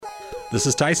This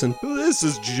is Tyson. This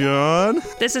is John.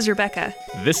 This is Rebecca.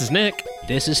 This is Nick.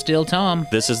 This is still Tom.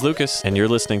 This is Lucas, and you're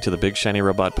listening to the Big Shiny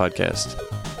Robot Podcast.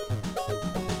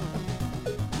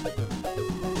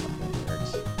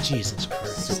 Jesus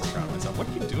Christ. Super proud of myself. What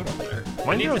are you doing over there?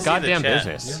 Mind your own goddamn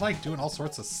business. You're like doing all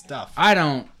sorts of stuff. I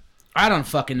don't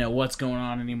fucking know what's going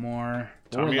on anymore.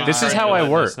 Tommy, This is how I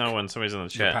work. Know when somebody's in the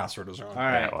Your chat. password was wrong. All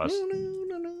right. Yeah, it was.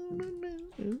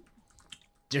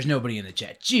 There's nobody in the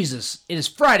chat. Jesus, it is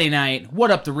Friday night.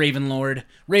 What up, the Raven Lord?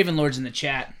 Raven Lord's in the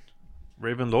chat.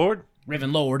 Raven Lord?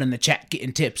 Raven Lord in the chat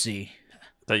getting tipsy.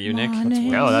 Is that you, Nick?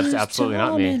 No, that's absolutely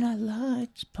not me. I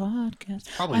like this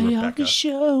podcast. Probably Rebecca.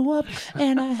 Show up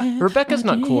and I have Rebecca's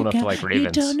not cool enough to like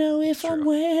ravens. You don't know if I'm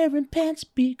wearing pants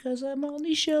because I'm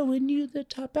only showing you the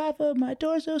top half of my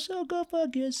torso, so go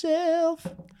fuck yourself.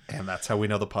 And that's how we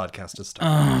know the podcast is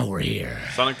starting. Oh, we're here.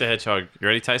 Sonic the Hedgehog. You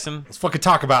ready, Tyson? Let's fucking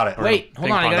talk about it. Wait,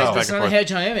 hold on. I ping-pong gotta back listen and on the forth.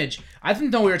 Hedgehog image. I didn't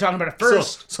know we were talking about it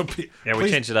first. Yeah, we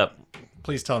please, changed it up.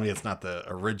 Please tell me it's not the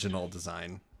original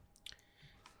design.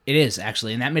 It is,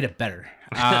 actually, and that made it better.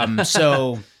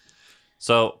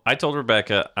 So I told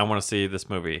Rebecca I want to see this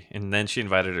movie, and then she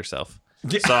invited herself.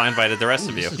 So I invited the rest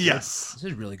of you. Yes. this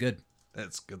is really good.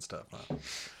 It's good stuff.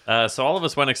 Huh? So all of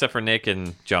us went except for Nick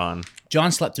and John.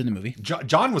 John slept through the movie.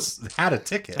 John had a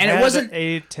ticket. And it had wasn't...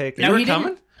 a ticket. Now, You were he didn't-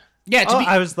 coming? Yeah, to Oh, be,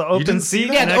 I was the open didn't see seat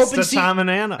that? Yeah, the next open to seat. Tom and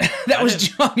Anna. that was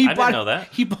John. I didn't know that.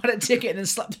 He bought a ticket and then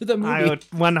slept through the movie. I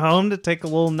went home to take a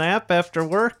little nap after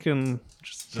work and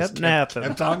just kept napping.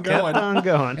 kept on going. Kept on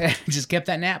going. Just kept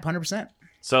that nap, 100%.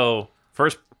 So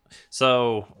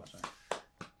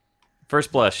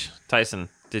first blush, Tyson.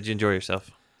 Did you enjoy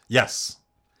yourself? Yes.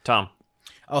 Tom,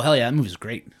 Oh, hell yeah, that movie was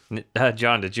great.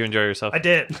 John, did you enjoy yourself? I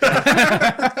did.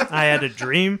 I had a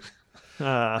dream.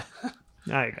 I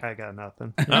got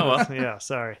nothing. Oh, well. Yeah,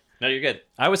 sorry. No, you're good.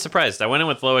 I was surprised. I went in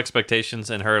with low expectations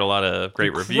and heard a lot of great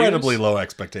Incredibly reviews. low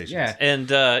expectations. Yeah. And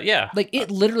yeah, Like, it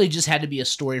literally just had to be a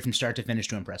story from start to finish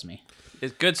to impress me.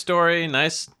 it's good story,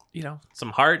 nice, some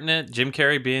heart in it. Jim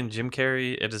Carrey being Jim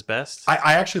Carrey at his best.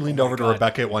 I actually leaned over to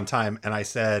Rebecca at one time and I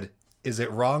said, is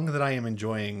it wrong that I am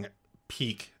enjoying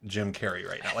peak Jim Carrey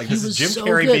right now? Like, this is was Jim so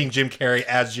Carrey good. being Jim Carrey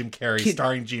as Jim Carrey,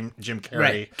 starring Jim Carrey.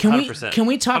 Right. 100%. Can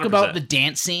we talk about 100%. the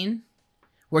dance scene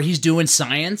where he's doing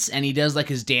science and he does like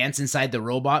his dance inside the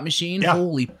robot machine? Yeah.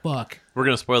 Holy fuck. We're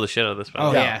gonna spoil the shit out of this. by the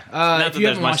Oh, way. yeah. Not If that you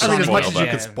there's haven't much watched to I mean, as spoil, much as you but-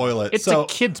 can spoil it. It's so, a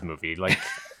kid's movie. Like,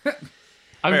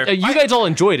 you guys all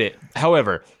enjoyed it.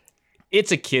 However,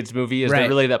 it's a kid's movie. Is Right. there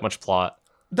really that much plot?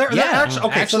 There Yeah, actually,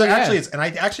 okay, so there actually, actually yeah. is, and I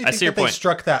actually I think see your that they point.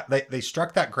 struck that they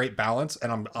struck that great balance.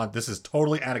 And I'm this is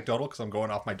totally anecdotal because I'm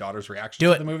going off my daughter's reaction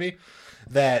Do to it. the movie.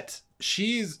 That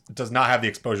she does not have the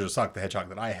exposure to Sonic the Hedgehog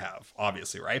that I have,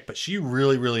 obviously, right? But she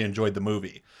really, really enjoyed the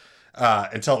movie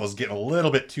until it was getting a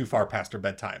little bit too far past her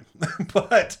bedtime.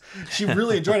 But she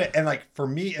really enjoyed it, and like for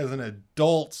me as an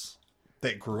adult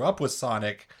that grew up with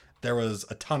Sonic, there was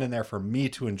a ton in there for me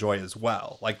to enjoy as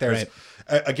well. Like there's,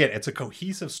 again, it's a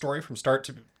cohesive story from start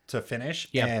to finish,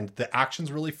 Yeah. and the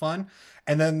action's really fun.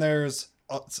 And then there's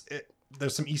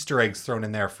some Easter eggs thrown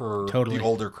in there for Totally. the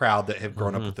older crowd that have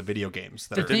grown up with the video games.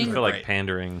 That The are thing- Didn't feel like great.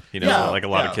 pandering, Yeah, like a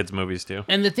lot of yeah. kids' movies do.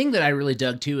 And the thing that I really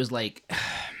dug too is like,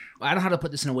 I don't know how to put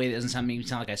this in a way that doesn't make me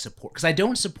sound like I support, because I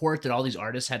don't support that all these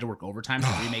artists had to work overtime to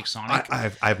remake Sonic.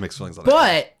 I have mixed feelings on that.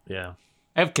 But Yeah.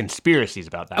 I have conspiracies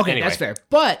about that. okay, Anyway. that's fair.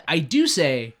 But I do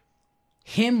say,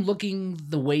 him looking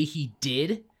the way he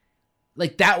did,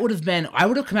 like that would have been, I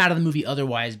would have come out of the movie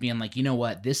otherwise being like, you know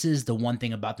what, this is the one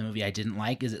thing about the movie I didn't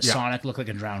like, is that Yeah. Sonic looked like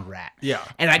a drowned rat. Yeah.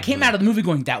 And I came out of the movie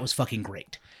going, that was fucking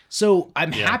great. So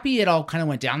I'm Yeah. happy it all kind of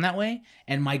went down that way.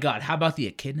 And my God, how about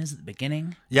the echidnas at the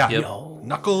beginning? Yeah. Yep.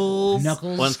 Knuckles.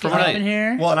 Knuckles Well, and from got what up I- in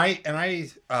here. Well, and I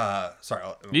sorry.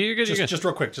 You're good, you're good. Just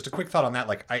real quick, just a quick thought on that.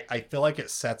 Like, I feel like it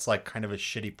sets like kind of a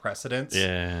shitty precedence.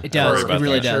 Yeah. It does. Sorry It about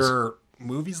really that. does. For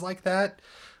movies like that.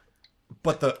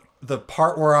 But the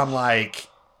part where I'm like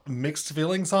mixed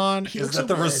feelings on is looks that so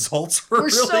the good. results were We're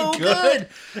really so good.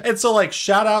 And so like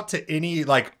shout out to any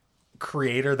like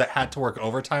creator that had to work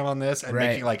overtime on this and Right.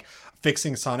 making like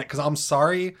fixing Sonic, because I'm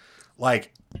sorry,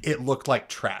 like it looked like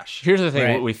trash. Here's the thing: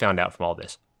 Right. what we found out from all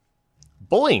this,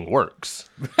 bullying works.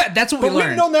 That's what we But we've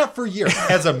learned. known that for years.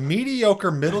 As a mediocre,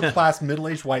 middle-class,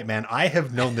 middle-aged white man, I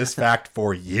have known this fact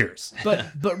for years.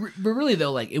 but really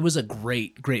though, like it was a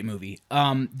great movie.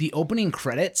 The opening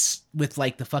credits with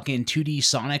like the fucking 2D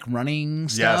Sonic running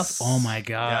stuff. Yes. Oh my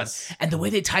God. Yes. And the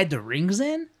way they tied the rings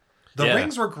in, The Yeah.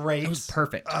 rings were great. it was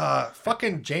perfect.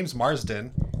 Fucking James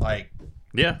Marsden, like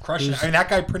Yeah. crushing it. I mean, that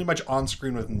guy pretty much on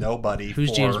screen with nobody. Who's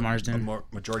for James Marsden? the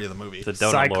majority of the movie. The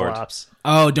Donut Lord. Cyclops.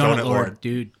 Oh, Donut, Donut Lord, Lord.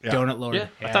 dude. Yeah. Donut Lord. Yeah,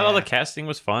 I thought all the casting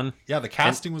was fun. Yeah, the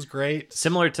casting was great.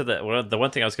 Similar to the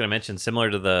one thing I was going to mention, similar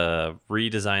to the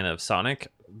redesign of Sonic,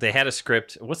 they had a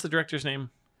script. What's the director's name?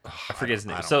 I forget his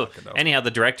name. So anyhow,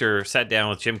 the director sat down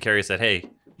with Jim Carrey and said, "Hey,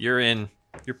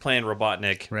 you're playing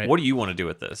Robotnik. Right. What do you want to do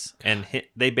with this?" And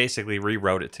they basically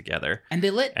rewrote it together. And they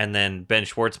let And then Ben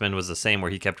Schwartzman was the same, where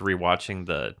he kept rewatching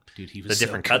the he was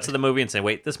different cuts of the movie and saying,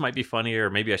 "Wait, this might be funnier, or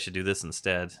maybe I should do this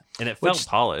instead." And it felt Which-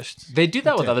 polished. They do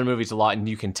that with other movies a lot, and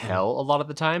you can tell a lot of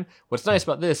the time. What's nice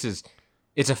about this is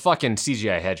it's a fucking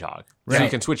CGI hedgehog. So you Right.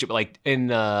 can switch it. But like in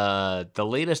the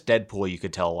latest Deadpool, you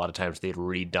could tell a lot of times they'd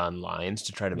redone lines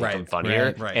to try to make Right, them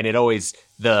funnier. right. And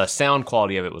the sound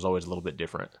quality of it was always a little bit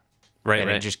different. Right, And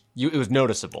right. it was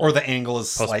noticeable. Or the angle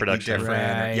is slightly Post-production. different.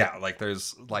 Right. Yeah, like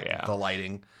there's like Yeah. the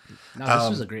lighting. No, this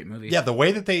was a great movie. Yeah, the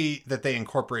way that they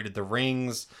incorporated the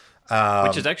rings,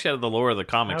 Which is actually out of the lore of the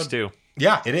comics too.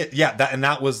 yeah, it is. Yeah,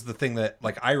 that was the thing that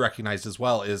like I recognized as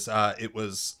well is it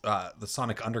was the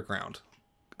Sonic Underground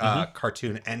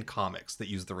cartoon and comics that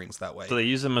used the rings that way. So they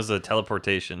use them as a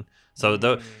teleportation.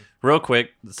 So real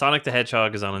quick, Sonic the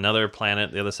Hedgehog is on another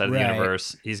planet, the other side of the Right.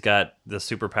 universe. He's got the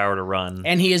superpower to run.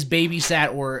 And he is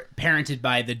babysat or parented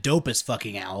by the dopest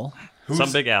fucking owl.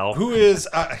 Some big owl. Who is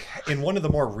in one of the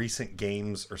more recent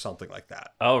games or something like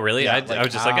that. Oh, really? Yeah, I like-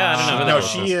 was just like, I don't know. who that No,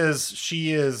 was.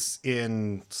 she is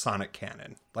in Sonic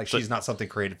canon. Like she's not something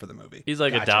created for the movie. He's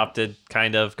like adopted,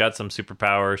 kind of. Got some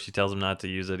superpower. She tells him not to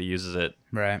use it. He uses it.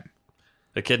 Right.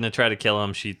 The kidna try to kill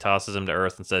him. She tosses him to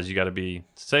Earth and says, "You got to be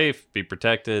safe, be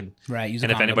protected. Right. Use a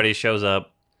And if condom. anybody shows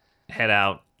up, head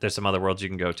out. There's some other worlds you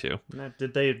can go to." Now,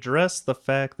 did they address the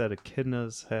fact that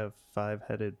echidnas have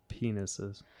 5-headed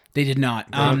penises? They did not.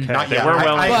 Okay. Not They yet. were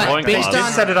well But loincloths. based They on-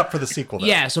 did set it up for the sequel. Though.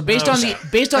 Yeah, so based on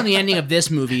the ending of this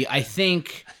movie, I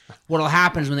think what'll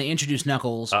happen is when they introduce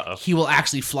Knuckles, Uh-oh. he will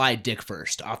actually fly dick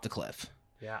first off the cliff.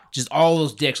 Yeah. Just all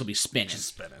those dicks will be spinning.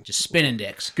 Just spinning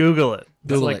dicks. Google it.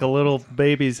 Google it's like it. a little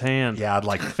baby's hand. Yeah,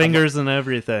 Fingers and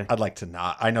everything. I'd like to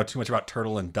not. I know too much about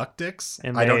turtle and duck dicks.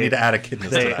 And I don't they- need to add echidnas to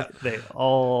They, that. they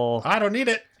all I don't need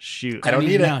it. shoot. I don't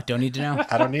need it. know. Don't need to know.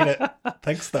 I don't need it.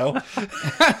 Thanks though.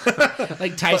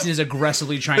 Like Tyson is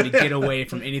aggressively trying to get away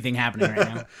from anything happening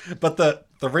right now. But the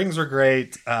rings are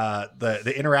great.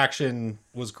 The interaction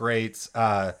was great.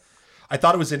 I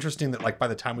thought it was interesting that like by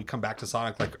the time we come back to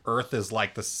Sonic, like Earth is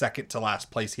like the second to last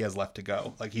place he has left to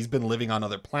go. Like he's been living on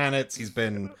other planets. He's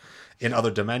been in other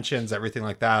dimensions, everything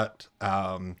like that.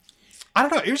 I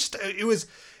don't know. It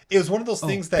was one of those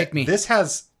things that pick me. this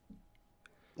has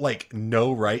like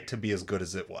no right to be as good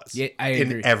as it was. Yeah, I in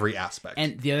agree. every aspect.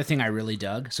 And the other thing I really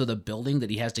dug, so the building that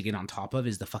he has to get on top of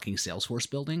is the fucking Salesforce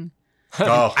building.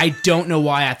 Oh. I don't know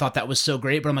why I thought that was so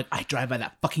great, but I'm like, I drive by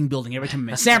that fucking building every time I'm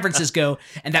in San Francisco,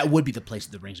 and that would be the place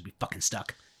that the rings would be fucking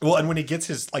stuck. Well, and when he gets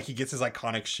his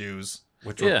iconic shoes,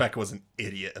 which Yeah. Rebecca was an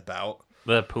idiot about.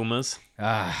 The Pumas.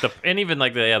 Ah, And even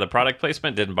like the product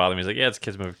placement didn't bother me. He's like, yeah, it's a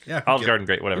kid's movie. Yeah, Olive Garden,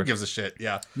 great, whatever. Who gives a shit?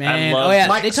 Yeah. man. love- Oh yeah,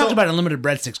 My- they talked so- about unlimited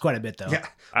breadsticks quite a bit though. Yeah.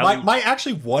 I- My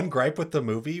actually one gripe with the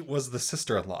movie was the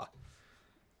sister-in-law.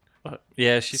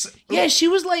 Yeah, she's Yeah, she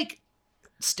was like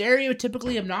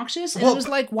stereotypically obnoxious, and Well, it was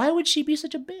like, why would she be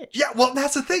such a bitch? Yeah, well,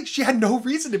 that's the thing. She had no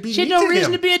reason to be. She had mean no to reason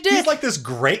him. to be a dick. He's like this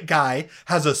great guy,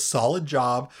 has a solid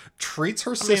job, treats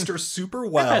her sister super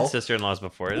I've well. had sister-in-laws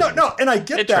before. No, and I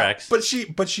get It that, tracks. but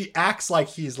she acts like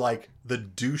he's like the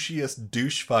douchiest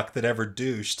douche fuck that ever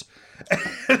douched.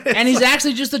 And he's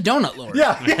actually just a donut lord.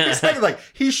 Yeah, exactly. Like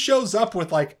he shows up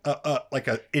with like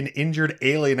an injured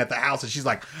alien at the house, and she's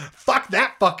like, "Fuck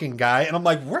that fucking guy," and I'm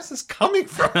like, "Where's this coming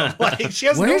from?" Like she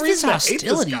has Where's no this reason to hate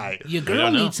this hostility? guy. Your I girl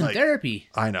don't know. needs some Like- therapy.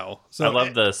 I know. So I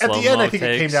love the at the end. I slow-mo think it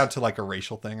came takes. down to like a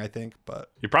racial thing. I think,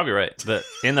 but You're probably right.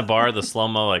 In the bar, the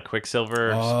slow-mo like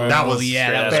Quicksilver. Oh, spoof. that was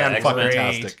yeah, that was fan X-Men. fucking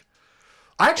great. tastic.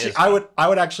 I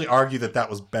would actually argue that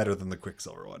was better than the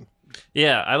Quicksilver one.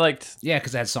 Yeah, I liked. Yeah,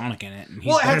 because it had Sonic in it. And he's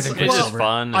Well, it better had than some- It's just Quicksilver.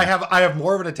 fun. I have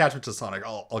more of an attachment to Sonic.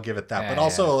 I'll give it that. Yeah, But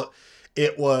also,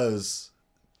 it was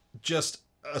just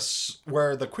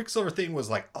where the Quicksilver thing was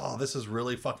like, oh, this is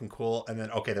really fucking cool, and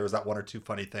then okay, there was that one or two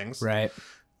funny things. Right.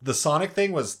 The Sonic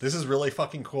thing was, this is really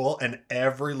fucking cool, and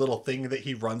every little thing that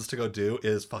he runs to go do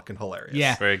is fucking hilarious.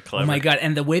 Yeah. Very clever. Oh my god!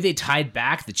 And the way they tied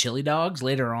back the chili dogs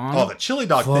later on. Oh, the chili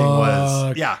dog thing was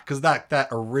Fuck. yeah, because that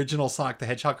original Sonic the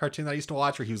Hedgehog cartoon that I used to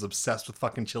watch, where he was obsessed with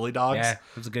fucking chili dogs. yeah, it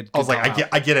was a good. I was good like, call out.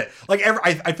 I get it. Like,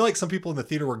 I feel like some people in the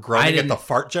theater were groaning at didn't- the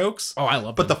fart jokes. Oh, I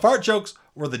love. But the fart jokes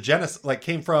were the genesis, like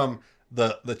came from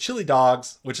the chili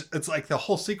dogs, which it's like the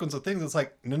whole sequence of things. It's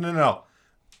like, no.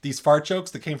 these fart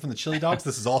jokes that came from the chili dogs,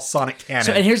 this is all Sonic canon.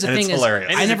 So, and here's the thing it's is, hilarious.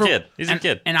 And he's a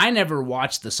kid. And I never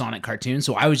watched the Sonic cartoon,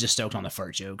 so I was just stoked on the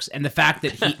fart jokes. And the fact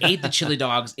that he ate the chili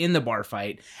dogs in the bar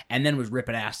fight and then was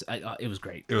ripping ass, it was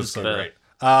great. It was so the- great.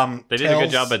 They did a good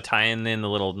job of tying in the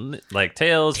little like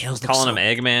Tails calling him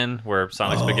Eggman, where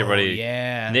Sonic's big everybody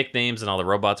nicknames and all the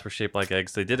robots were shaped like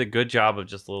eggs. They did a good job of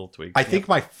just little tweaks. I think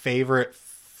my favorite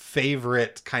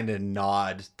kind of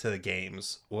nod to the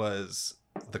games was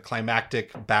the climactic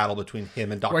battle between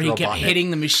him and Dr. Where he Robotnik, kept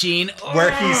hitting the machine.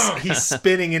 where he's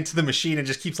spinning into the machine and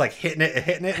just keeps like hitting it.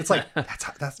 It's like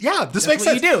this makes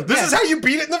what you sense. do. This Yeah. is how you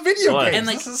beat it in the video What? game. And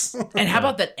like, This is- and how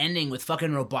about that ending with fucking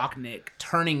Robotnik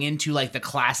turning into like the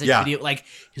classic Yeah. video, like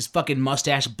his fucking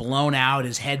mustache blown out,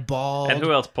 his head bald. And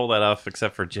who else pulled that off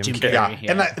except for Jim Carrey? yeah,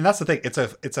 Yeah. and that's the thing. It's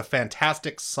a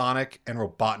fantastic Sonic and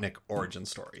Robotnik origin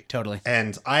story. Totally.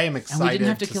 And I am And excited. we didn't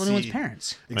have to kill anyone's see-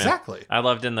 parents. Exactly. I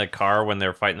loved in the car when they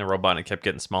were fighting the robot and it kept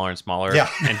getting smaller and smaller. Yeah.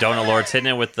 And Donut Lord's hitting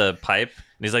it with the pipe.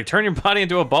 And he's like, turn your body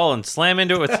into a ball and slam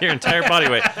into it with your entire body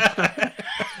weight.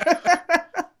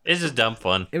 It's just dumb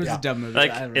fun. It was Yeah. a dumb movie.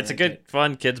 Like, I really it's a liked good, it.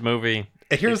 fun kids movie.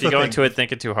 Here's if you the go thing. into it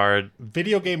thinking too hard,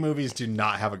 Video game movies do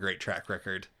not have a great track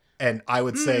record. And I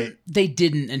would say They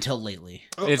didn't until lately.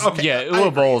 It's okay, yeah, I agree.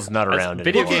 Uwe Boll's not As around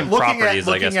video anymore. game properties,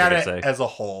 I guess we at could it say. as a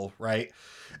whole, right?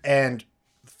 And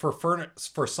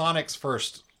for Sonic's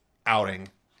first outing,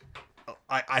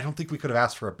 I don't think we could have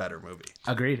asked for a better movie.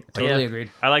 Agreed. Totally Yeah.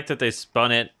 agreed. I like that they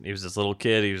spun it. He was this little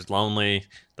kid. He was lonely.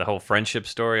 The whole friendship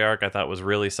story arc I thought was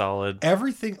really solid.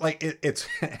 Everything like it's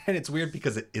and it's weird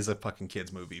because it is a fucking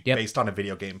kids movie Yep. based on a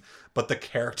video game, but the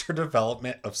character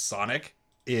development of Sonic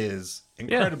is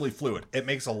incredibly fluid. It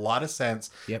makes a lot of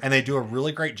sense, Yep. and they do a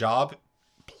really great job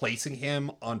placing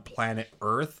him on planet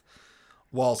Earth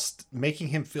whilst making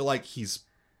him feel like he's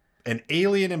an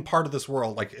alien in part of this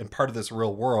world, like in part of this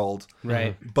real world,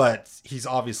 Right. but he's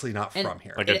obviously not And from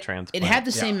here. Like a It transplant. had the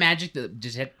Yeah. same magic that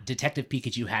Detective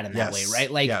Pikachu had in that Yes. way,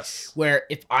 right? Like, Yes. where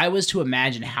if I was to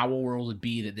imagine how a world would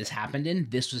be that this happened in,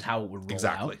 this was how it would roll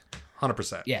Exactly. out.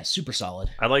 100%. Yeah, super solid.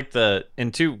 I like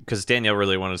because Danielle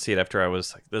really wanted to see it after I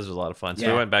was like, this was a lot of fun. So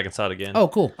we Yeah. went back and saw it again. Oh,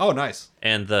 cool. Oh, nice.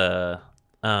 And the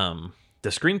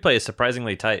screenplay is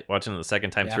surprisingly tight watching it the second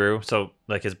time Yeah. through. So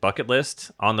like his bucket list,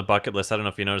 on the bucket list, I don't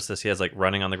know if you noticed this, he has like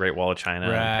running on the Great Wall of China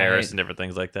and Right. Paris and different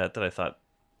things like that I thought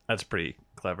that's pretty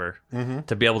clever Mm-hmm.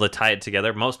 to be able to tie it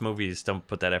together. Most movies don't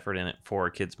put that effort in it for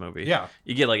a kids movie. Yeah.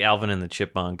 You get like Alvin and the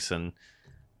Chipmunks and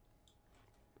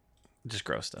just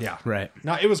gross stuff. Yeah. Right.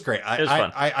 No, it was great. It was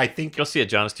fun. I think Go see it,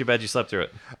 John. It's too bad you slept through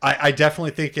it. I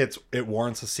definitely think it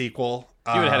warrants a sequel.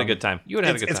 You would have had a good time. You would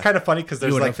have had a good It's time. kind of funny because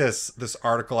there's You like would've. this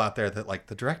article out there that like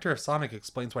the director of Sonic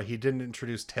explains why he didn't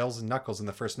introduce Tails and Knuckles in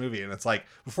the first movie, and it's like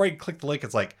before you click the link,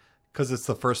 it's like because it's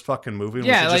the first fucking movie, and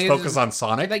Yeah, we should like, just focus on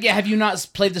Sonic. Like, yeah, have you not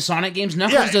played the Sonic games?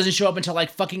 Knuckles Yeah. doesn't show up until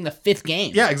like fucking the 5th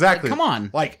game. Yeah, exactly. Like, come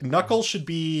on. Like Knuckles should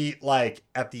be like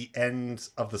at the end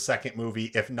of the second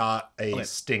movie, if not a Okay.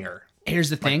 stinger.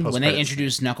 Here's the thing: when they post-credits.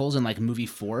 introduce Knuckles in like movie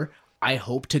 4, I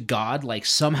hope to God like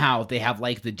somehow they have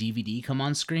like the DVD come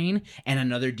on screen and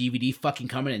another DVD fucking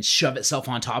come in and shove itself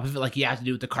on top of it, like you have to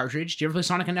do with the cartridge. Do you ever play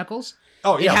Sonic and Knuckles?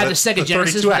 Oh It yeah, had the Sega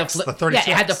Genesis with the 32X, flip. the 32X. Yeah,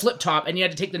 it had the flip top, and you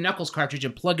had to take the Knuckles cartridge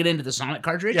and plug it into the Sonic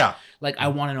cartridge. Yeah. Like I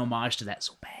want an homage to that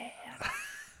so bad.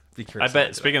 Be I curious bet,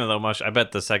 about speaking of the mush, I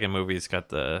bet the second movie's got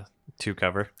the 2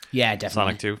 cover. Yeah,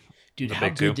 definitely. Sonic 2. Dude, the how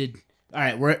big good 2. did? All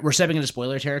right, we're stepping into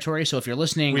spoiler territory. So if you're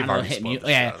listening, We've I don't know, already hit spoiled mute. the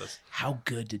shit Yeah, out of this. how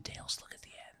good did Tails look at the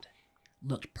end?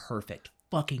 Looked perfect,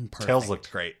 fucking perfect. Tails looked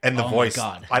great, and the Oh my voice.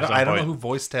 God. I don't It was on know point. who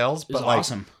voiced Tails, was but like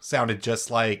awesome. sounded just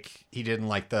like he didn't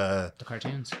like the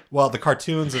cartoons. the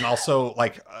cartoons, and also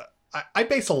like I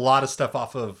base a lot of stuff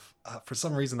off of for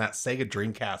some reason that Sega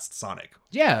Dreamcast Sonic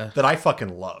Yeah, that I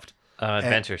fucking loved.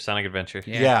 Adventure, Sonic Adventure.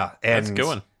 Yeah. and That's a good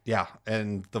one. Yeah,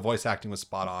 and the voice acting was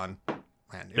spot on.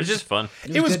 Man, It's just fun.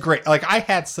 it was great. Like I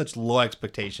had such low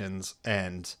expectations,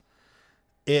 and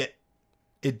it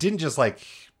didn't just like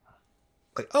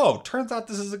oh, turns out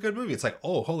this is a good movie. It's like,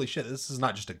 oh, holy shit, this is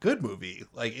not just a good movie.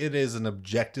 Like it is an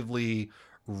objectively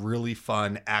really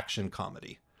fun action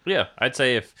comedy. Yeah, I'd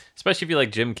say especially if you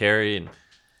like Jim Carrey and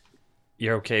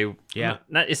you're okay. Yeah.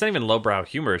 It's not even lowbrow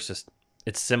humor. It's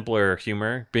simpler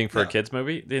humor being for a Yeah. kids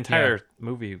movie. The entire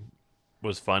movie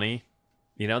was funny.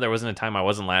 You know, there wasn't a time I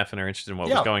wasn't laughing or interested in what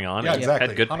was Yeah. going on. Yeah, It exactly.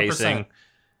 had good 100%. pacing.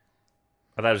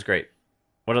 I thought it was great.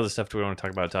 What other stuff do we want to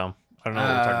talk about, Tom? I don't know what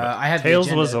we're talking about. I have the Tails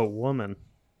agenda. was a woman.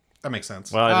 That makes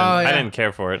sense. Well, Oh, yeah. I didn't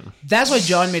care for it. That's why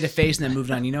John made a face and then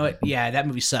moved on. You know what? Yeah, that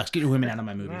movie sucks. Get your women out of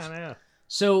my movies. Yeah.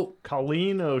 So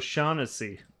Colleen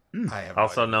O'Shaughnessy. I have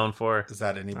Also no idea. known for Is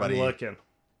that anybody?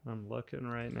 I'm looking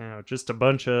right now. Just a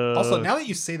bunch of. Also, now that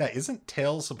you say that, isn't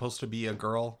Tails supposed to be a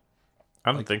girl?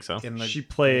 I don't think so. in the She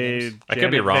played I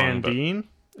could be Janet wrong, Van but- Deen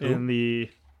in the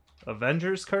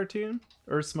Avengers cartoon,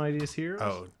 Earth's Mightiest Heroes.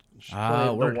 Oh, She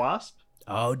played word. the Wasp.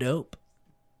 Oh, dope.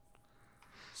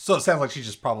 so it sounds like she's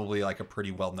just probably like a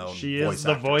pretty well-known. She voice is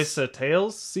the actress. voice of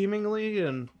Tails, seemingly,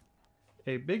 in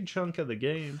a big chunk of the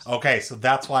games. Okay, so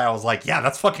that's why I was like, yeah,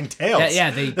 that's fucking Tails. Yeah,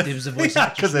 there was a voice yeah,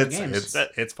 actress because in the games.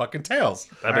 it's fucking Tails.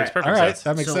 That makes perfect All right, sense.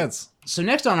 that makes So- sense. So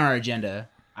next on our agenda,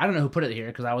 I don't know who put it here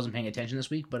because I wasn't paying attention this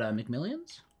week, but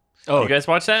McMillions. Oh, You guys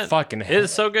watch that? fucking It hell.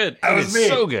 is so good. That It was is me.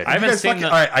 so good. I haven't You guys seen fucking- the.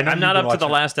 all right, I know I'm you've not been up to the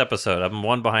watching. last episode. I'm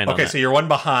one behind. Okay, on so that. you're one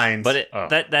behind. But Oh.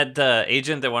 that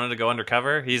agent that wanted to go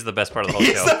undercover, he's the best part of the whole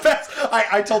he's show. the best.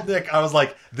 I told Nick, I was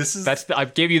like, this is I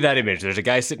gave you that image. There's a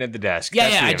guy sitting at the desk. Yeah,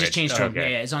 That's yeah, the I just image. changed to him.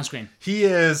 Okay. Yeah, it's on screen. he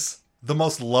is the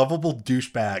most lovable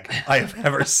douchebag I have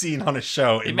ever seen on a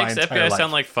show He in my makes entire FBI life.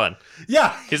 sound like fun.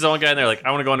 yeah, He's the one guy in there like, I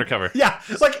want to go undercover. yeah.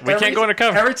 It's like We can't go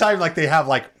undercover. Every time, like they have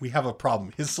like we have a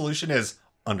problem. His solution is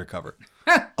undercover,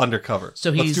 undercover.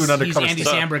 So Let's he's do an undercover Andy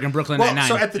stuff. Samberg in Brooklyn Well, Nine-Nine.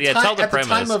 so at the Yeah, time, tell the at the time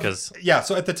premise, of 'cause yeah,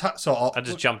 so at the time, so I'll I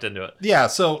just jumped into it. yeah,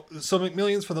 so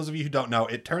McMillions, for those of you who don't know,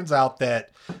 it turns out that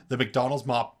the McDonald's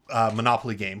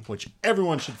Monopoly game, which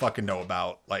everyone should fucking know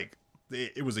about, like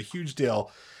it was a huge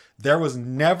deal. There was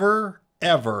never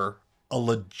ever a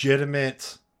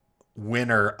legitimate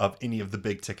winner of any of the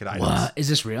big ticket items. What? Is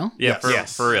this real? Yeah,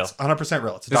 Yes. for real. It's 100%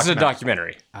 real. It's a This is a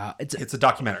documentary. documentary. It's a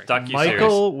documentary. Docu-series.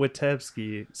 Michael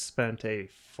Witebski spent a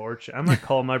fortune. I'm gonna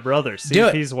call my brother. See Do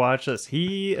if it. he's watched this.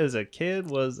 He, as a kid,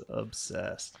 was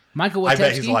obsessed. Michael I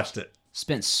bet he's Witebski watched it.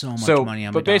 spent so much So, money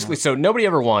on but McDonald's. basically, so nobody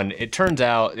ever won. It turns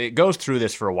out it goes through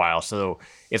this for a while. So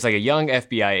it's like a young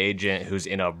FBI agent who's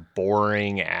in a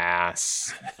boring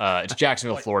ass. It's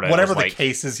Jacksonville, Florida. Whatever It's the like,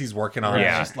 cases he's working on,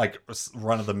 Yeah. it's just like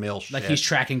run of the mill shit. like he's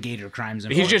tracking gator crimes.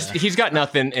 In He's Florida. he's got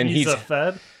nothing, and He's a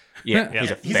Fed. yeah, Yeah.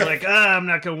 he's a He's fair- like, I'm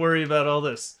not gonna worry about all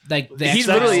this. like the He's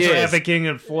ex- literally sex is. trafficking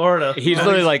in Florida. He's All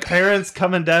literally these like- parents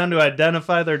coming down to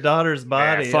identify their daughter's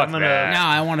body. fuck I'm gonna. that. Now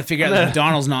I want to figure out the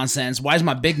McDonald's nonsense. Why is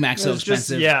my Big Mac so It's just,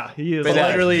 expensive? yeah, he is But,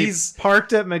 literally he's-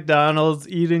 parked at McDonald's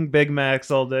eating Big Macs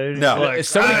all day. No. He's like,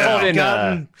 somebody "I called haven't in.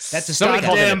 gotten That's a somebody stakeout.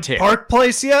 called in a damn tip. Park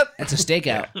Place yet? That's a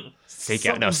stakeout.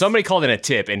 Takeout. No, somebody called in a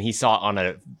tip, and he saw it on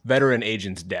a veteran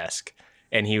agent's desk,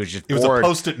 and he was just It was bored. a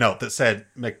post-it note that said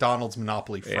McDonald's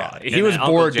Monopoly Yeah. fraud. He And was then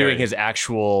Uncle bored Jerry. doing his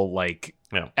actual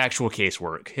Yeah. actual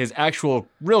casework, his actual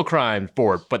real crimes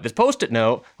bored. But this post-it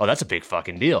note, oh, that's a big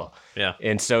fucking deal. Yeah.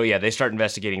 And so yeah, they start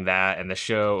investigating that, and the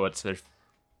show. What's there?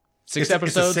 Six It's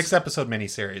episodes. a 6-episode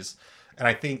miniseries, and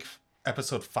I think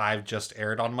episode 5 just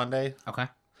aired on Monday. Okay.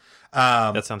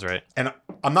 That sounds right. And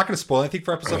I'm not going to spoil anything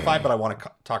for episode 5, but I want to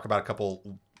talk about a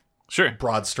couple Sure.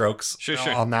 broad strokes Sure,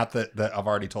 sure. on that I've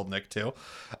already told Nick too.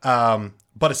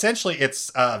 But essentially,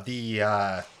 it's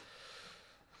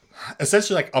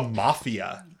essentially like a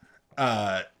mafia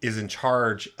is in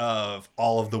charge of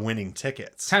all of the winning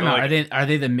tickets. Time out. like- Are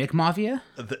they the Mick Mafia?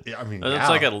 I mean, It's yeah,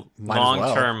 like a might as well,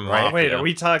 long-term right? mafia. Wait, are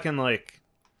we talking like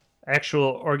actual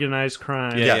organized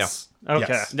crime? Yeah. Yes. Okay.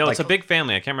 Yes. No, it's Like, a big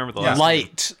family. I can't remember the Yeah. last.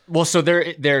 Light. Well, so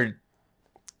they're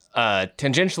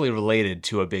tangentially related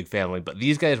to a big family, but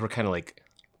these guys were kind of like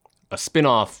a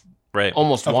spin-off, Right.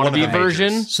 almost Of one of the wannabe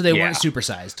version. majors. So they Yeah. weren't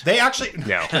supersized. They actually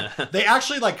No. they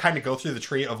actually like kind of go through the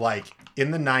tree of like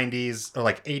in the 90s or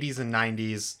like 80s and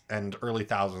 90s and early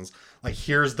thousands. Like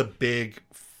here's the big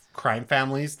crime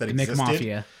families that The Mick existed,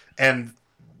 Mafia. and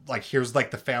like here's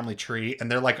like the family tree,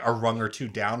 and they're like a rung or two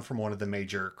down from one of the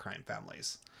major crime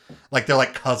families. Like they're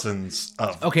like cousins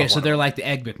of. Okay, of so one they're of like the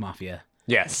Egg Mick Mafia.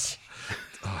 Yes. them.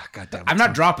 Oh, God damn it. I'm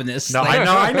not dropping this. No, Like,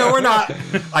 I know we're not.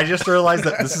 I just realized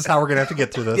that this is how we're gonna have to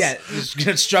get through this. Yeah, just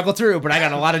gonna struggle through, but I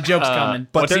got a lot of jokes coming.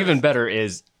 But What's there- even better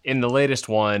is in the latest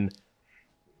one.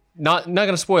 Not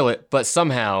gonna spoil it, but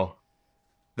somehow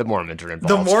the Mormons are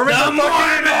involved. the Mormons. The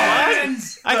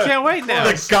Mormons. I can't wait now.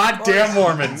 The goddamn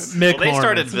Mormons. Mick Well, they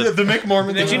started. The Mick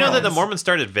Mormons. Did you know that the Mormons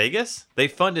started Vegas? They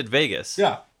funded Vegas.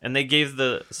 Yeah. And they gave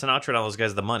the Sinatra and all those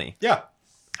guys the money. Yeah.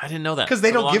 I didn't know that. Because they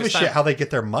For the don't give a longest shit time. how they get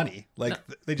their money. Like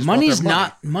they just want Money's their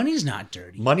money. money's not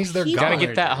dirty. Money's their People god. Gotta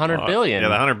get that are dirty. 100 billion. Yeah,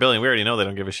 the 100 billion. We already know they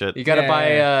don't give a shit. You gotta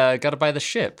Yeah. buy the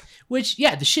ship. Which,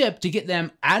 yeah, the ship to get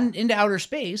them into outer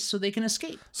space so they can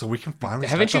escape. So we can finally.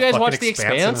 Haven't start you guys fucking watched The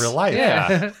Expanse? in real life?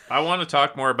 Yeah. I want to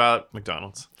talk more about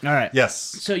McDonald's. All right. Yes.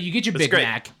 So you get your That's Big great.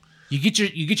 Mac, you get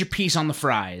your piece on the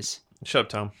fries. Shut up,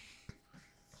 Tom.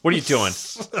 What are you doing?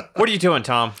 What are you doing,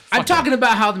 Tom? I'm talking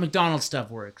about how the McDonald's stuff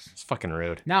works. It's fucking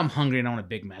rude. Now I'm hungry and I want a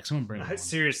Big Mac. Someone bring it.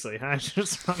 Seriously, I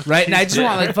just want Right? And I just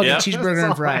want like a fucking Yeah. cheeseburger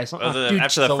and fries. Dude,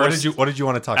 After the So first, what did you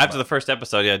want to talk after about? the first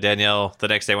episode, yeah, Danielle the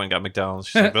next day went and got McDonald's.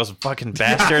 She's like, those fucking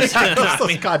bastards.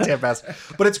 Those goddamn bastards.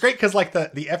 But it's great because like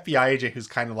the FBI agent who's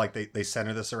kind of like they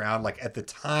center this around, like at the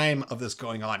time of this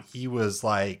going on, he was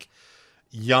like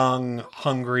young,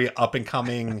 hungry, up and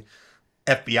coming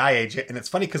FBI agent. And it's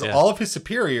funny because all of his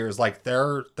superiors, like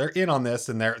they're in on this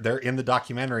and they're in the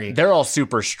documentary. They're all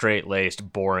super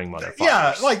straight-laced, boring motherfuckers.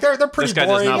 Yeah, like they're pretty This guy does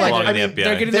boring. not Like, belong I in the mean, FBI.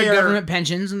 they're getting They're- their government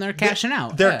pensions and they're cashing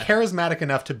out. They're Yeah. charismatic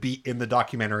enough to be in the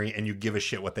documentary and you give a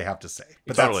shit what they have to say.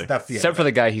 But Totally. that's the Except end for of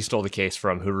it. the guy he stole the case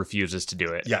from who refuses to do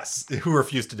it. Yes, who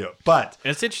refused to do it. But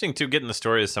And it's interesting too, getting the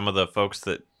story of some of the folks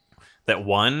that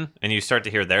won, and you start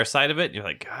to hear their side of it. You're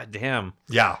like, God damn,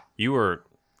 yeah, you were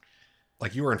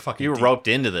like you were in fucking you were deep. roped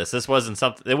into this. This wasn't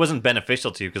something. It wasn't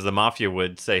beneficial to you because the mafia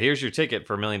would say, "Here's your ticket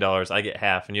for $1 million. I get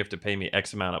half, and you have to pay me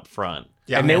X amount up front."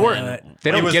 Yeah, And they man. weren't.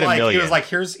 They He don't was get like, $1 million. He was like,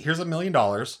 here's $1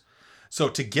 million. So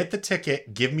to get the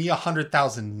ticket, give me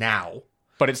 100,000 now.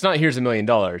 But it's not here's $1 million.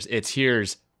 It's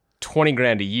here's 20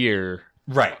 grand a year.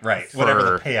 Right.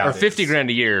 Whatever the payout or 50 is. grand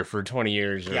a year for 20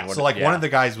 years. Or Yeah. what, So like one of the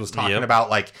guys was talking Yep. about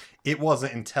like it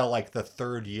wasn't until like the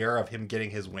third year of him getting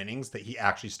his winnings that he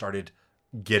actually started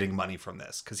getting money from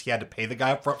this because he had to pay the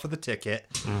guy up front for the ticket,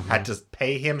 had to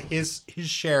pay him his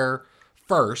share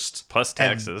first Plus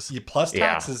taxes. plus Yeah.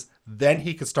 taxes. Then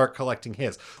he could start collecting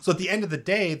his. So at the end of the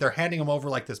day, they're handing him over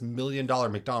like this $1 million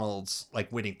McDonald's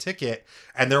like winning ticket,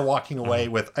 and they're walking away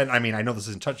with. And I mean, I know this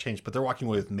isn't touch change, but they're walking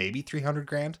away with maybe 300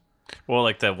 grand. Well,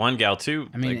 like that one gal too.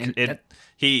 I mean, like, and it. that-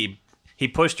 He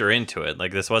pushed her into it.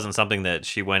 Like this wasn't something that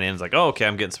she went in and was like, "Oh, okay,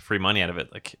 I'm getting some free money out of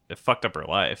it." Like it fucked up her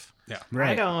life. Yeah.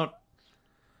 Right.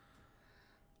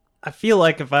 I feel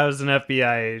like if I was an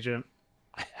FBI agent,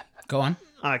 Go on.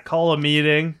 I call a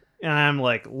meeting and I'm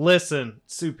like, listen,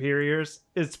 superiors,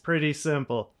 it's pretty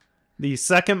simple. The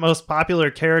second most popular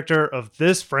character of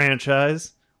this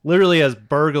franchise literally has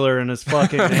burglar in his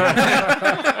fucking name.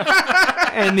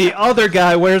 And the other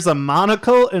guy wears a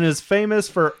monocle and is famous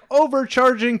for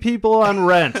overcharging people on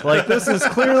rent. Like, this is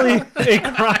clearly a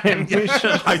crime. We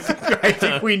should... I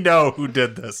think we know who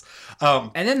did this.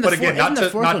 And then the but again, isn't the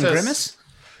fourth one Grimace?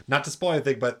 Not to spoil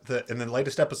anything, but in the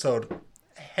latest episode,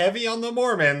 heavy on the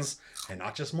Mormons, and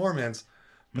not just Mormons,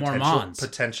 Mormons.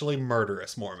 potentially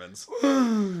murderous Mormons.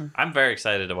 I'm very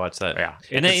excited to watch that. Yeah.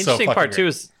 And the It's so interesting fucking part too great.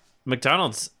 is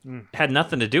McDonald's had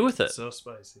nothing to do with it. So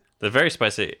spicy. They're very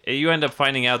spicy. You end up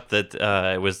finding out that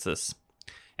it was this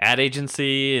ad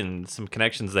agency and some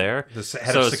connections there. The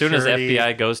head So of as soon as security-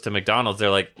 FBI goes to McDonald's, they're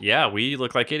like, "Yeah, we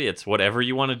look like idiots. Whatever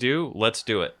you want to do, let's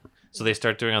do it." So they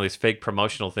start doing all these fake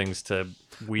promotional things to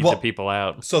weed Well, the people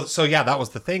out. So yeah, that was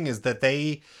the thing is that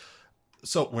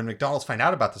so when McDonald's find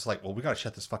out about this, like, well, we got to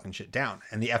shut this fucking shit down.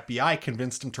 And the FBI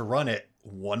convinced him to run it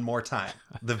one more time.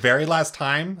 The very last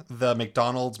time the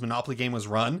McDonald's Monopoly game was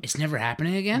run It's never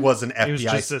happening again? was an FBI. It was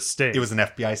just a sting. It was an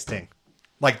FBI sting.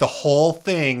 Like the whole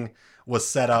thing was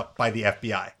set up by the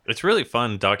FBI. It's really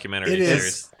fun documentary It series.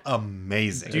 is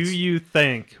amazing. Do you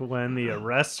think when the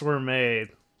arrests were made,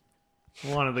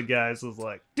 one of the guys was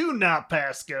like, do not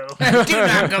pass go. Do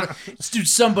not go. Dude,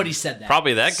 somebody said that.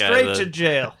 Probably that guy, Straight to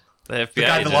jail. the FBI. guy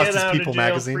that agent. lost Get his out People of jail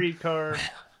magazine. free card.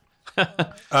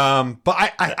 But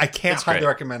I can't It's highly great.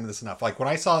 recommend this enough. Like when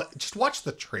I saw, just watch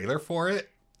the trailer for it,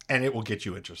 and it will get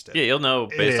you interested. Yeah, you'll know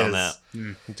It based on is- that.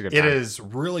 It's a good It time. is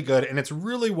really good, and it's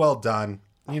really well done.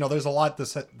 You know, there's a lot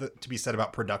to be said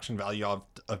about production value of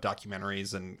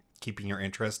documentaries and keeping your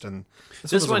interest. And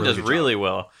This one does really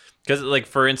well because, like,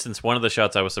 for instance, one of the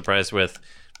shots I was surprised with,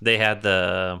 they had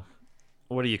the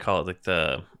what do you call it, like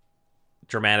the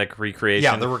dramatic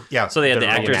recreation. So they had the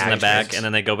actors in the back, reenactments. and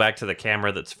then they go back to the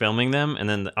camera that's filming them, and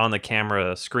then on the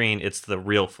camera screen, it's the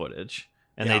real footage,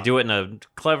 and Yeah. they do it in a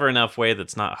clever enough way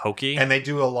that's not hokey. And they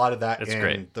do a lot of that It's in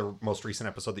great. the most recent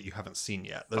episode that you haven't seen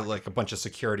yet. There's like a bunch of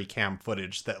security cam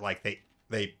footage that like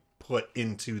they put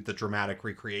into the dramatic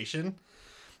recreation.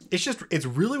 It's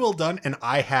really well done, and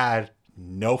I had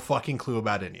no fucking clue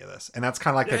about any of this. And that's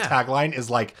kind of like the tagline is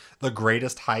like the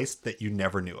greatest heist that you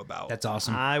never knew about. That's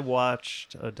awesome. I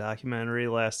watched a documentary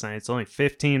last night. It's only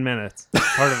 15 minutes.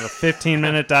 Part of a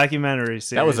 15-minute documentary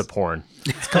series. That was a porn.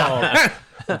 It's called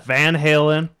Van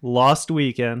Halen Lost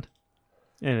Weekend,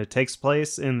 and it takes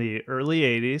place in the early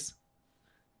 80s.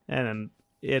 And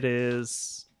it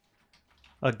is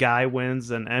a guy wins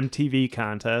an MTV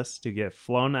contest to get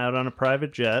flown out on a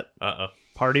private jet,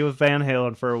 party with Van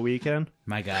Halen for a weekend.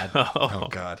 My God. Oh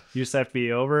god. You just have to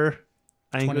be over,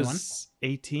 I think it 21? was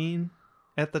 18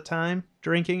 at the time,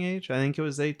 drinking age. I think it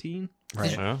was 18.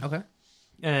 Right. Yeah. Okay.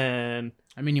 And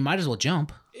I mean, you might as well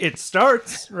jump. it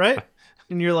starts, right?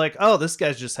 And you're like, oh, this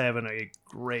guy's just having a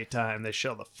great time. They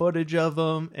show the footage of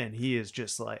him, and he is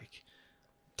just like,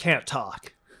 can't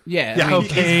talk. Yeah. Yeah, I mean, he's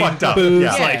Cocaine, fucked up. booze,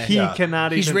 Yeah. like he Yeah.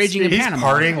 cannot he's even raging speak. in He's Panama.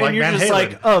 partying And like you're Van just Halen.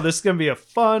 like, oh, this is gonna be a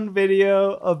fun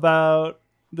video about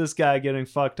this guy getting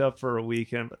fucked up for a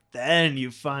weekend. But then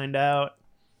you find out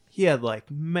he had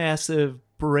like massive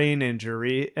brain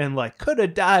injury and like could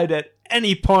have died at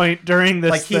any point during this.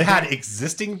 Like he thing. had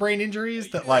existing brain injuries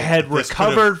that like had this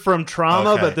recovered from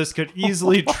trauma, Okay. but this could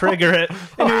easily trigger it.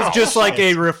 And it was just like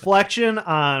a reflection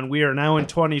on we are now in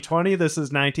 2020. This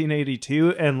is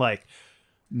 1982, and like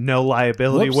no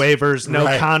liability Whoops. waivers, no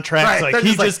Right. contracts. Right. Like They're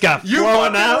he just just got "You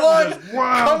flown fucking out. won. And just,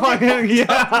 wow, fucking,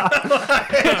 yeah.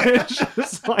 It's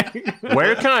just like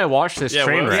Where can I watch this Yeah,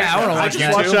 train where- wreck? Yeah, I want to I watch just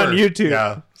that. watched it on YouTube.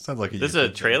 Yeah, sounds like a This is a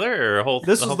YouTube trailer or a whole.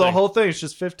 This is the thing? whole thing. It's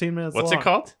just 15 minutes What's long. it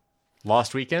called?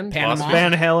 Lost Weekend? Panama.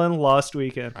 Van Halen Lost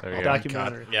Weekend There you go.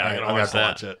 documentary. Yeah, I'm All right, gonna watch that.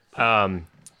 have to watch it.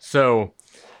 So,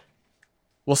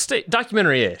 well,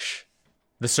 documentary-ish.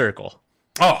 The Circle.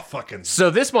 Oh, fucking So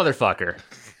this motherfucker,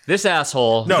 this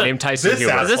asshole No, named Tyson this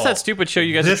Huber. Is this Asshole. that stupid show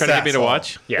you guys are This trying to get me to asshole.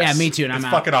 watch? Yes. Yeah, me too. And I'm It's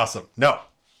out. fucking awesome. No,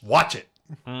 watch it.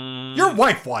 Your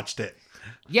wife watched it.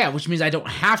 Yeah, which means I don't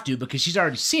have to because she's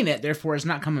already seen it. Therefore, it's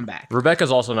not coming back.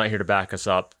 Rebecca's also not here to back us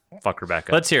up. Fuck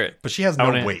Rebecca. Let's hear it. But she has I no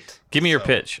wanna- weight. Give me your So-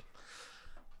 pitch,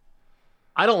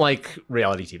 I don't like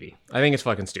reality TV. I think it's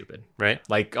fucking stupid. right?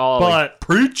 Like all like, But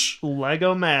Preach.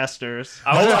 Lego Masters.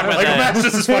 I was Hold talking on, about Lego that.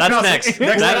 Masters is fucking That's awesome. next.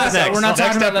 That is next. We're not Next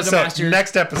talking about Lego episode. Masters.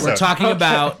 Next episode. We're talking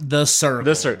about the Circle.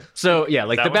 this. So yeah,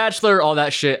 like That The one? Bachelor, all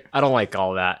that shit. I don't like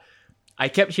all that. I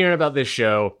kept hearing about this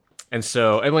show, and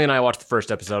so Emily and I watched the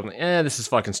first episode. I'm like, this is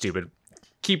fucking stupid.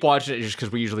 Keep watching it just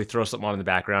because we usually throw something on in the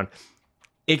background.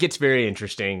 It gets very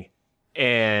interesting,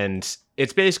 and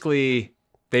it's basically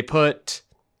they put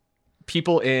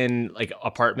people in like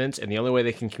apartments, and the only way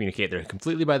they can communicate, they're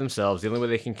completely by themselves. The only way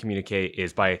they can communicate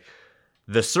is by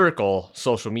the Circle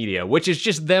social media, which is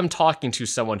just them talking to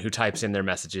someone who types in their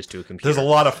messages to a computer. There's a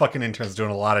lot of fucking interns doing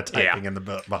a lot of typing Yeah. in the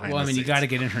behind. Well, I the mean, you scenes. got to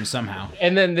get interns somehow.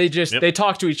 And then they just Yep. they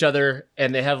talk to each other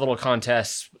and they have little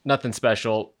contests, nothing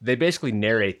special. They basically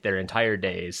narrate their entire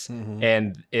days,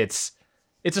 and it's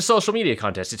a social media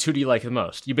contest. It's who do you like the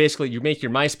most. You make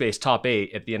your MySpace top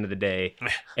 8 at the end of the day,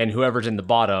 and whoever's in the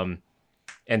bottom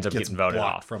ends up Gets getting voted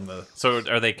blocked off. from the. So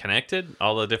are they connected?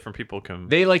 All the different people come.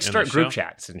 They like in start the group show?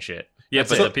 chats and shit. Yeah,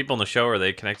 but So- the people in the show, are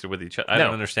they connected with each other? I No,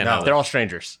 don't understand no. how They're all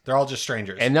strangers, They're all just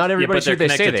strangers. and not Yeah, everybody's but they're who they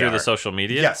say connected they through are. the social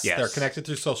media. Yes, Yes. they're connected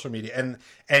through social media,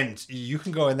 and you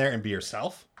can go in there and be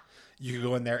yourself. You can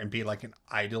go in there and be like an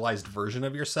idealized version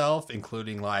of yourself,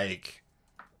 including like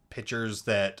pictures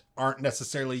that aren't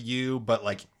necessarily you, but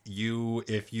like you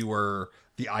if you were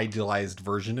the idealized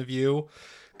version of you.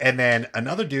 And then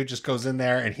another dude just goes in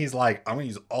there and he's like, I'm gonna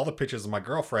use all the pictures of my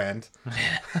girlfriend,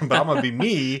 but I'm gonna be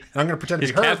me and I'm gonna pretend to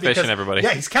He's be her. catfishing because- everybody.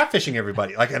 Yeah, he's catfishing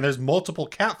everybody. Like, and there's multiple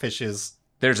catfishes.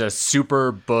 There's a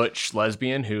super butch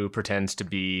lesbian who pretends to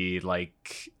be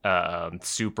like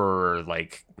super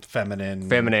like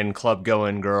feminine club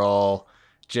going girl.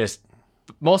 Just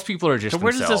most people are just So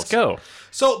where does themselves. this go?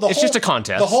 So It's just a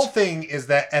contest. The whole thing is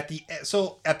that at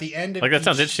the end of Like that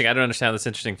sounds each- interesting. I don't understand how that's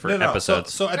interesting for No.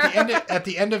 episodes. So at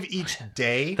the end of each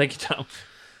day, Thank you, Tom.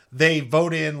 they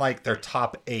vote in like their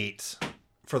top 8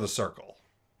 for the Circle,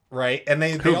 right? And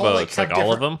they Who all votes? have Like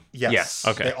all of different- them? Yes. Yes.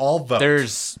 Okay. They all vote.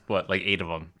 There's what, like 8 of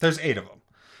them. There's 8 of them,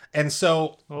 and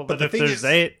so Well, but but the if thing there's is,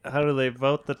 8, how do they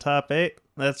vote the top 8?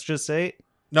 That's just 8.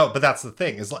 no, but that's the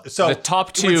thing is like, so The top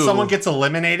when 2 someone gets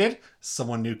eliminated,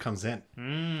 someone new comes in.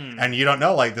 Hmm. And you don't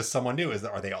know, like, this someone new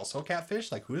are they also a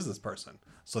catfish? Like, who is this person?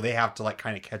 So they have to like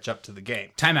kind of catch up to the game.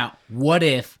 Time out. What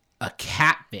if a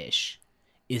catfish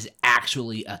is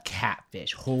actually a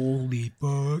catfish? Holy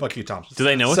fuck. Fuck you, Tom. Do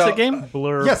they know So- it's a game?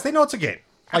 Blur. Yes, they know it's a game.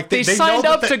 Like They know signed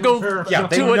that up they- to go Yeah,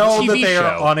 they to a know TV that they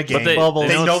are show. on a game. But they Bubble.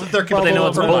 They know that they're But they know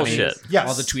it's competing for bullshit. money. Yes,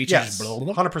 All the tweets yes, are blah,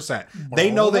 blah, 100%.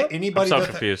 They know that anybody I'm so that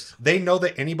confused. they know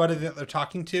that anybody that they're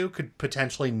talking to could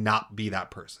potentially not be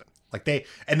that person. Like they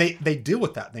deal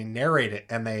with that. They narrate it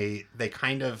and they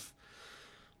kind of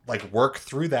like work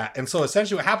through that. And so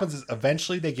essentially what happens is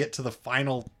eventually they get to the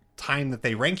final time that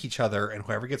they rank each other, and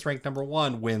whoever gets ranked number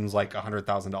 1 wins like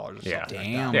 $100,000 or something. Yeah. like that.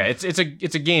 Damn. Yeah,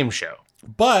 it's a game show.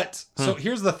 But so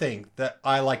here's the thing that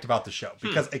I liked about the show,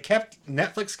 because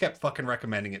Netflix kept fucking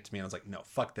recommending it to me, and I was like, no,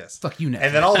 fuck this. Fuck you,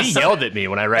 And then all of a He sudden, yelled at me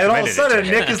when I and recommended all of a sudden it. to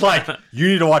him. Nick is like, you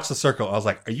need to watch The Circle. I was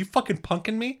like, are you fucking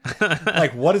punking me?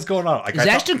 Like, what is going on? Like, Is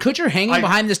Ashton Kutcher hanging I-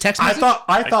 behind this text I message?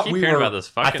 thought keep we hearing were about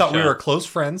this I fucking thought we show. were close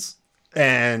friends,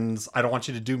 and I don't want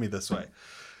you to do me this way.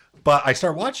 But I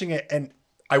started watching it, and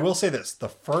I will say this: the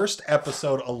first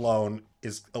episode alone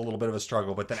is a little bit of a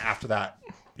struggle, but then after that,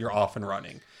 you're off and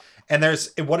running. And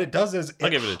what it does is I'll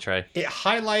give it a try. It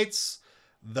highlights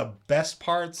the best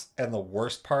parts and the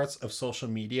worst parts of social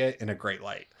media in a great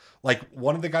light. Like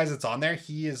one of the guys that's on there,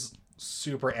 he is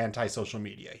super anti-social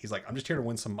media. He's like, I'm just here to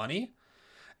win some money.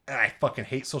 And I fucking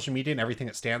hate social media and everything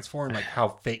it stands for and like how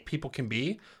fake people can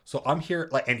be. So I'm here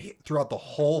like, and throughout the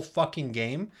whole fucking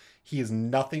game, he is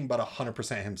nothing but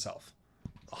 100% himself.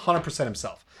 100%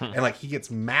 himself. And like he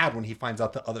gets mad when he finds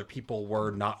out that other people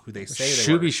were not who they say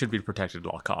they were. Shuby should be protected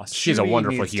at all costs. She's a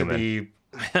wonderful needs human. To be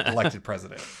elected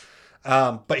president.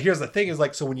 But here's the thing: is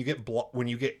like so when you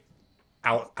get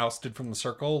ousted from the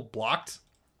circle, blocked,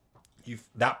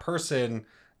 that person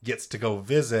gets to go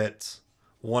visit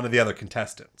one of the other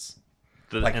contestants,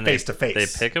 like face to face.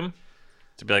 They pick him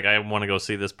to be like, I want to go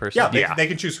see this person. Yeah, they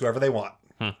can choose whoever they want.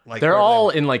 Like they're all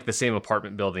in like the same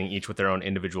apartment building, each with their own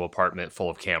individual apartment full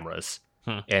of cameras.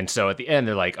 And so at the end,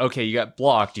 they're like, okay, you got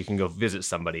blocked. You can go visit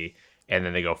somebody. And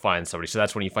then they go find somebody. So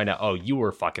that's when you find out, oh, you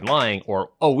were fucking lying.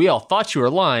 Or, oh, we all thought you were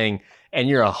lying. And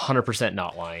you're 100%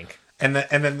 not lying. And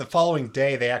then the following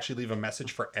day, they actually leave a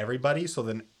message for everybody. So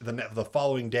then the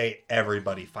following day,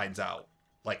 everybody finds out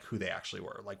like who they actually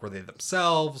were. Like, were they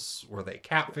themselves? Were they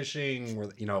catfishing?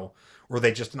 Were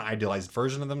they just an idealized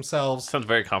version of themselves? Sounds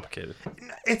very complicated.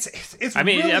 It's. I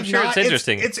mean, really I'm sure it's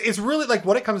interesting. It's really like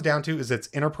what it comes down to is it's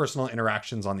interpersonal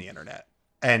interactions on the internet,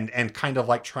 and kind of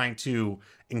like trying to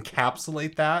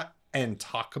encapsulate that and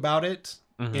talk about it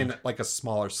in like a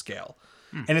smaller scale.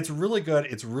 And it's really good.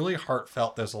 It's really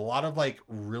heartfelt. There's a lot of like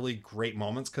really great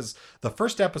moments because the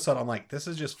first episode, I'm like, this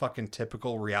is just fucking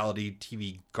typical reality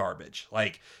TV garbage.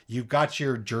 Like you've got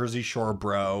your Jersey Shore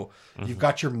bro, you've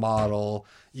got your model,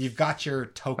 you've got your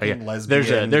token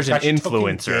lesbian, there's an gay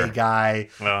influencer guy,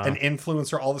 an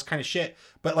influencer, all this kind of shit.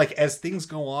 But like as things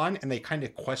go on and they kind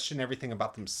of question everything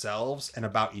about themselves and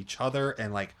about each other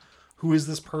and like, who is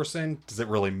this person? Does it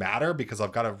really matter? Because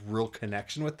I've got a real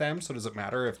connection with them. So does it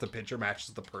matter if the picture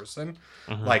matches the person?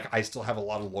 Like I still have a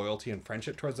lot of loyalty and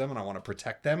friendship towards them and I want to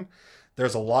protect them.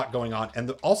 There's a lot going on. And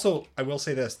also, I will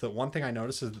say this, the one thing I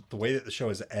noticed is that the way that the show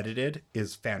is edited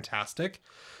is fantastic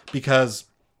because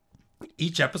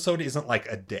each episode isn't like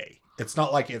a day. It's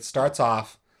not like it starts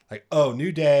off like, oh,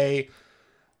 new day,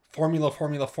 formula,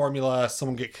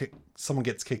 someone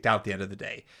gets kicked out at the end of the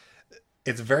day.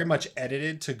 It's very much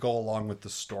edited to go along with the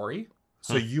story.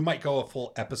 So you might go a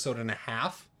full episode and a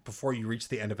half before you reach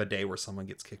the end of a day where someone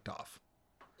gets kicked off.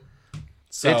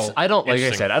 So I don't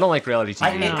like reality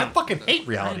TV. I fucking hate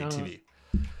reality TV.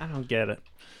 I don't get it.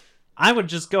 I would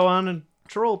just go on and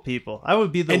troll people. I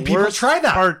would be the And people worst try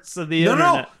that. parts of the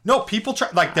internet. No, people try.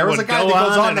 Like there was a guy go that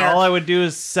goes on and there. all I would do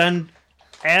is send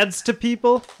ads to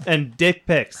people and dick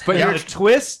pics. But But you're- the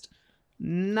twist,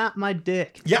 not my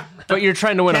dick. Yeah, But you're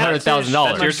trying to win Catfish,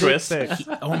 $100,000. Your dick twist. pics.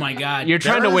 Oh my god. You're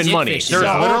trying to win Dick money. fish. There's The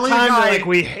whole literally a time guy they're like,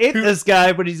 we hate this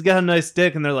guy, but he's got a nice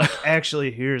dick, and they're like, actually,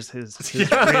 here's his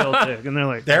real dick, and they're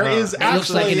like, there "Oh." is It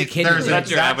looks like an actually echidna. there's That's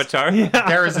your avatar.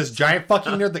 There is this giant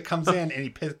fucking nerd that comes in and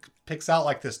he picks out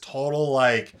like this total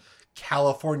like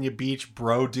California beach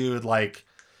bro dude like.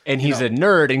 And he's a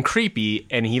nerd and creepy,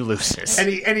 and he loses. And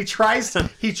he tries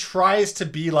to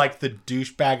be like the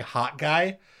douchebag hot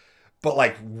guy, but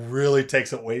like really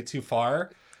takes it way too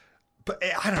far. But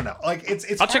I don't know. Like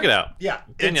it's I'll check it out. Yeah,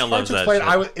 Danielle it's hard loves to that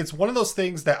explain. shit. It's one of those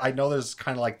things that I know there's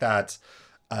kind of like that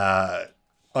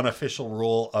unofficial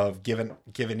rule of give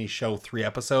any show 3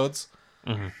 episodes.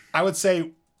 I would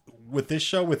say with this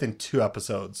show, within 2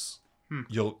 episodes,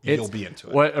 you'll be into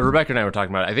it. What Rebecca and I were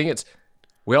talking about, I think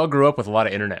we all grew up with a lot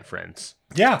of internet friends,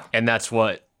 Yeah, and that's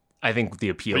what I think the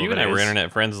appeal. But you of and it I were is.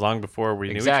 internet friends long before we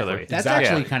knew each Exactly. other. That's Exactly.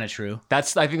 actually kind of true. I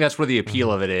think that's where the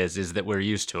appeal of it is that we're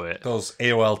used to it. those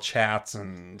AOL chats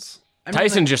and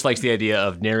Tyson just likes the idea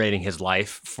of narrating his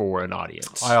life for an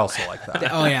audience. I also like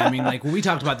that. Oh yeah, I mean, like we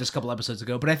talked about this a couple episodes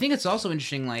ago, but I think it's also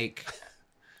interesting. Like,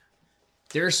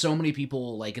 there are so many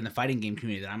people like in the fighting game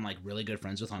community that I'm like really good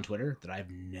friends with on Twitter that I've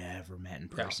never met in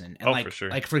person. And Oh, like, for sure.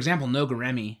 like for example, Noga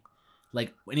Remy.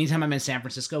 Like anytime I'm in San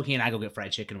Francisco, he and I go get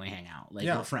fried chicken and we hang out. Like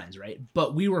Yeah. we're friends, right?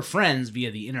 But we were friends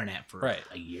via the internet for Right.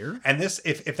 a year. And this,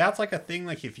 if that's like a thing,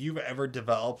 like if you've ever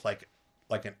developed like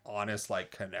an honest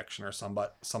like connection or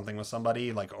something with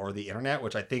somebody like or the internet,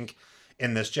 which I think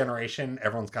in this generation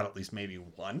everyone's got at least maybe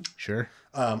one, Sure.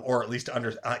 or at least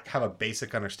have a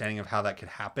basic understanding of how that could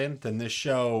happen, then this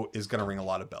show is going to ring a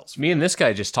lot of bells. Me and this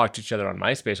guy just talk to each other on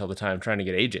MySpace all the time, trying to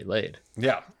get AJ laid.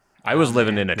 Yeah, I was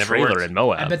living in a Never trailer worked. in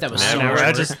Moab. I bet that was Never so worked. much I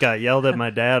work. just got yelled at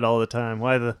my dad all the time.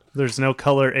 There's no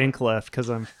color ink left because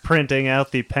I'm printing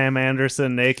out the Pam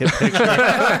Anderson naked picture.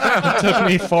 It took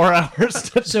me 4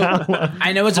 hours to So download.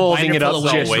 I know it's a Folding binder it up full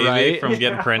of So just women. wavy right. from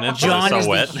getting printed. John so is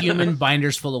wet. the human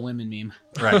binders full of women meme.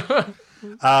 Right.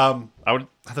 I would.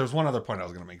 There was one other point I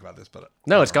was going to make about this, but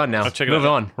No, it's gone now. I'll check it Move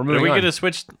out. on. We're Are moving we on. going to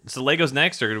switch? So Legos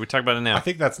next, or do we talk about it now? I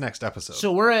think that's next episode.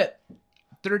 So we're at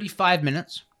 35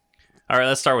 minutes. All right,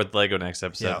 let's start with Lego next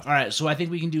episode. Yeah. All right, so I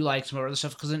think we can do like some other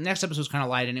stuff because the next episode's kind of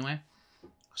light anyway.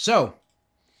 So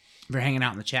if you're hanging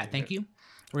out in the chat, thank you.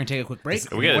 We're gonna take a quick break.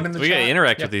 We Anyone got in the to chat?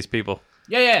 interact with these people.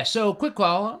 Yeah. So quick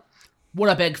call. What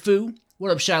up, Egg Foo?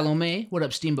 What up, Shiloh May? What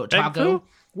up, Steamboat Egg Taco? Foo?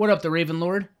 What up, the Raven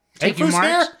Lord? Take Egg your Foo's marks.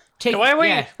 here? Take. Why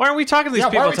yeah, aren't we talking to these yeah,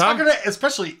 why people, are we Tom? talking to,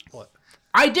 especially, what?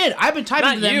 I did. I've been typing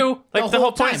Not to them. you. Like the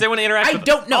whole point time. is they want to interact I with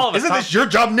don't know. all of us. Isn't Tom. this your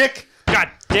job, Nick? God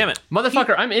damn it.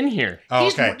 Motherfucker, I'm in here. Oh,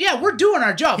 He's- okay. Yeah, we're doing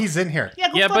our job. He's in here. yeah,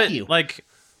 go Yeah, fuck but you. like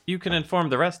you can inform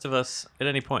the rest of us at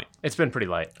any point. It's been pretty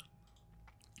light.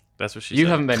 That's what she You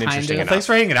said. haven't been Kind interesting of. enough. Thanks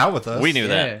for hanging out with us. We knew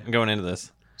Yeah. that going into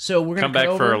this. So we're gonna Come back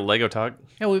cut for over. a Lego talk.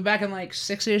 Yeah, we'll be back in like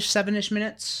 6-ish, 7-ish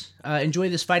minutes. Enjoy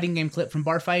this fighting game clip from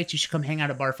Bar Fights. You should come hang out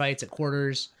at Bar Fights at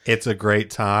Quarters It's a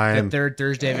great the time. third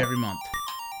Thursday of every month.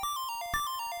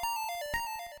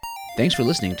 Thanks for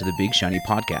listening to the Big Shiny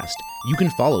Podcast. You can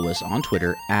follow us on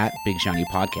Twitter at Big Shiny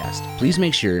Podcast. Please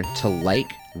make sure to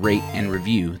like, rate, and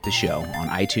review the show on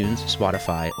iTunes,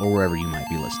 Spotify, or wherever you might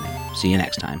be listening. See you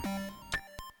next time.